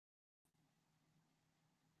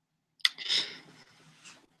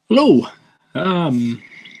Hello. Um,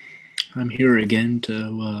 I'm here again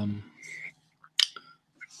to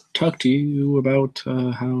talk to you about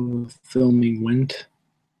how filming went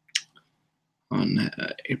on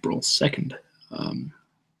April 2nd. Um,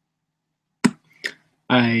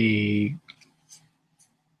 I,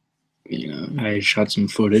 I shot some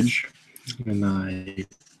footage and I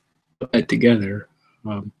put it together.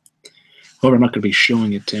 Um, However, I'm not going to be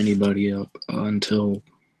showing it to anybody up until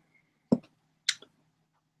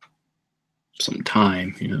some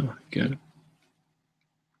time. Gotta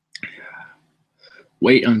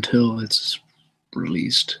wait until it's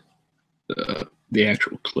released. The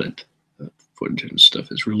actual clip, footage and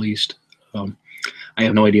stuff is released. I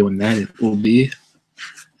have no idea when that will be.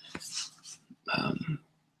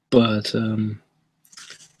 But I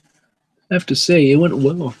have to say it went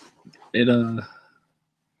well. It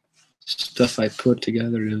stuff I put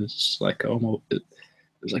together is like it was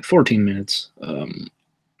like 14 minutes.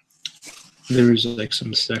 There was like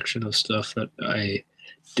some section of stuff that I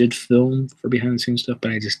did film for behind the scenes stuff,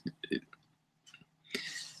 but I just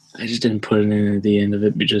didn't put it in at the end of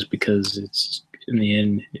it, just because it's in the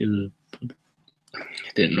end it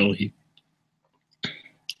didn't really.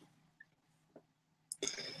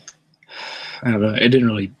 I don't know. It didn't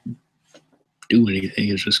really do anything.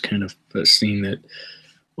 It's just kind of a scene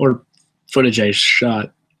or footage I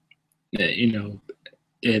shot. That,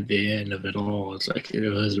 at the end of it all, it's like it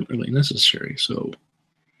wasn't really necessary. So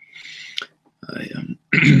I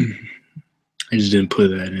I just didn't put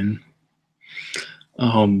that in.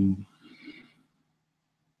 Um,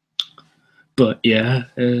 but yeah,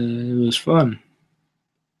 it was fun.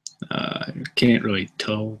 I can't really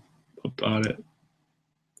tell about it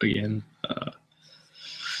again.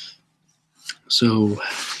 So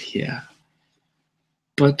yeah,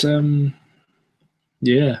 but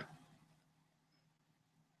yeah.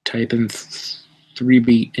 Type in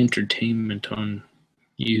 3Beat Entertainment on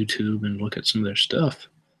YouTube and look at some of their stuff.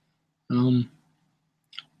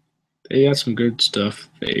 They got some good stuff.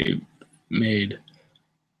 They made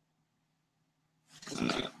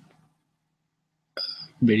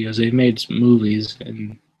videos. They made some movies,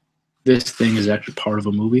 and this thing is actually part of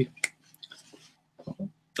a movie.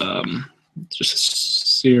 Just a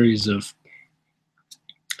series of.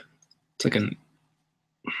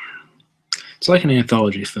 It's like an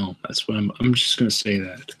anthology film. That's what I'm just gonna say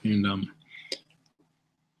that, and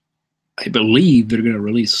I believe they're gonna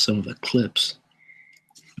release some of the clips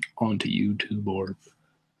onto YouTube or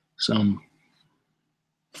some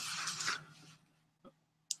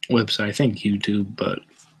website. I think YouTube, but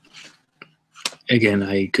again,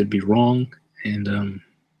 I could be wrong. And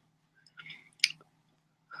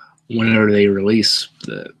whenever they release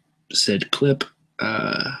the said clip,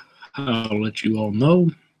 I'll let you all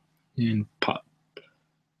know. And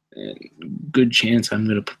good chance I'm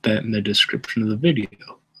going to put that in the description of the video.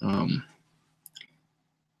 I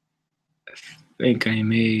think I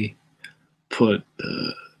may put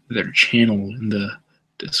their channel in the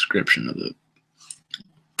description of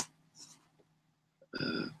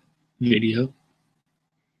the video.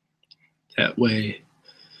 That way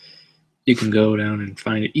you can go down and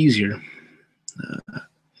find it easier.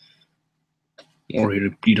 Or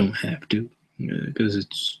you don't have to, because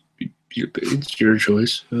it's your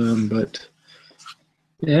choice. But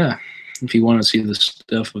yeah, if you want to see the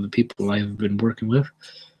stuff of the people I've been working with,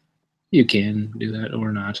 you can do that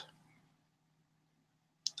or not.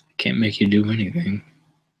 I can't make you do anything,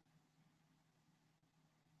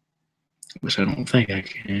 which I don't think I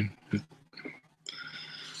can.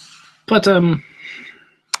 But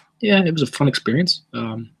yeah, it was a fun experience.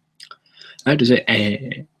 I have to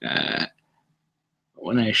say,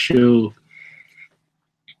 when I show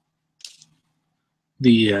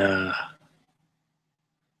the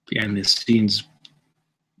behind the scenes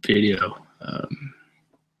video,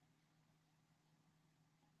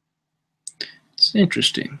 it's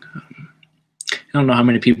interesting. I don't know how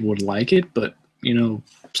many people would like it, but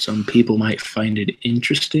some people might find it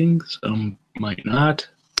interesting, some might not.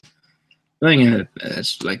 I think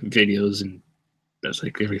that's like videos, and that's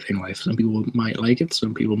like everything in life. Some people might like it,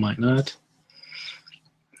 some people might not.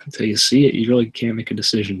 Until you see it, you really can't make a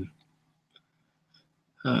decision.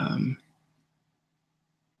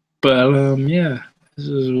 Yeah, this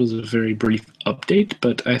was a very brief update,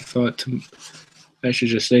 but I thought I should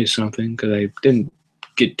just say something because I didn't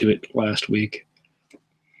get to it last week.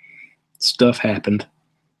 Stuff happened.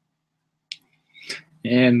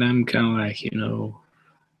 And I'm kind of like,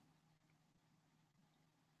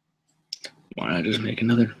 why not just make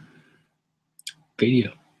another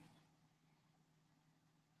video?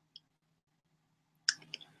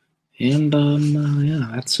 And yeah,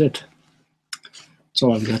 that's it. That's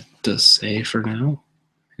all I've got to say for now.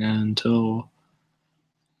 And until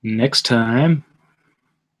next time,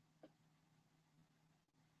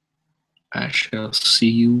 I shall see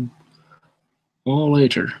you all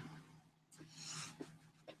later.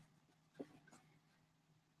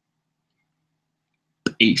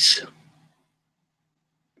 Peace.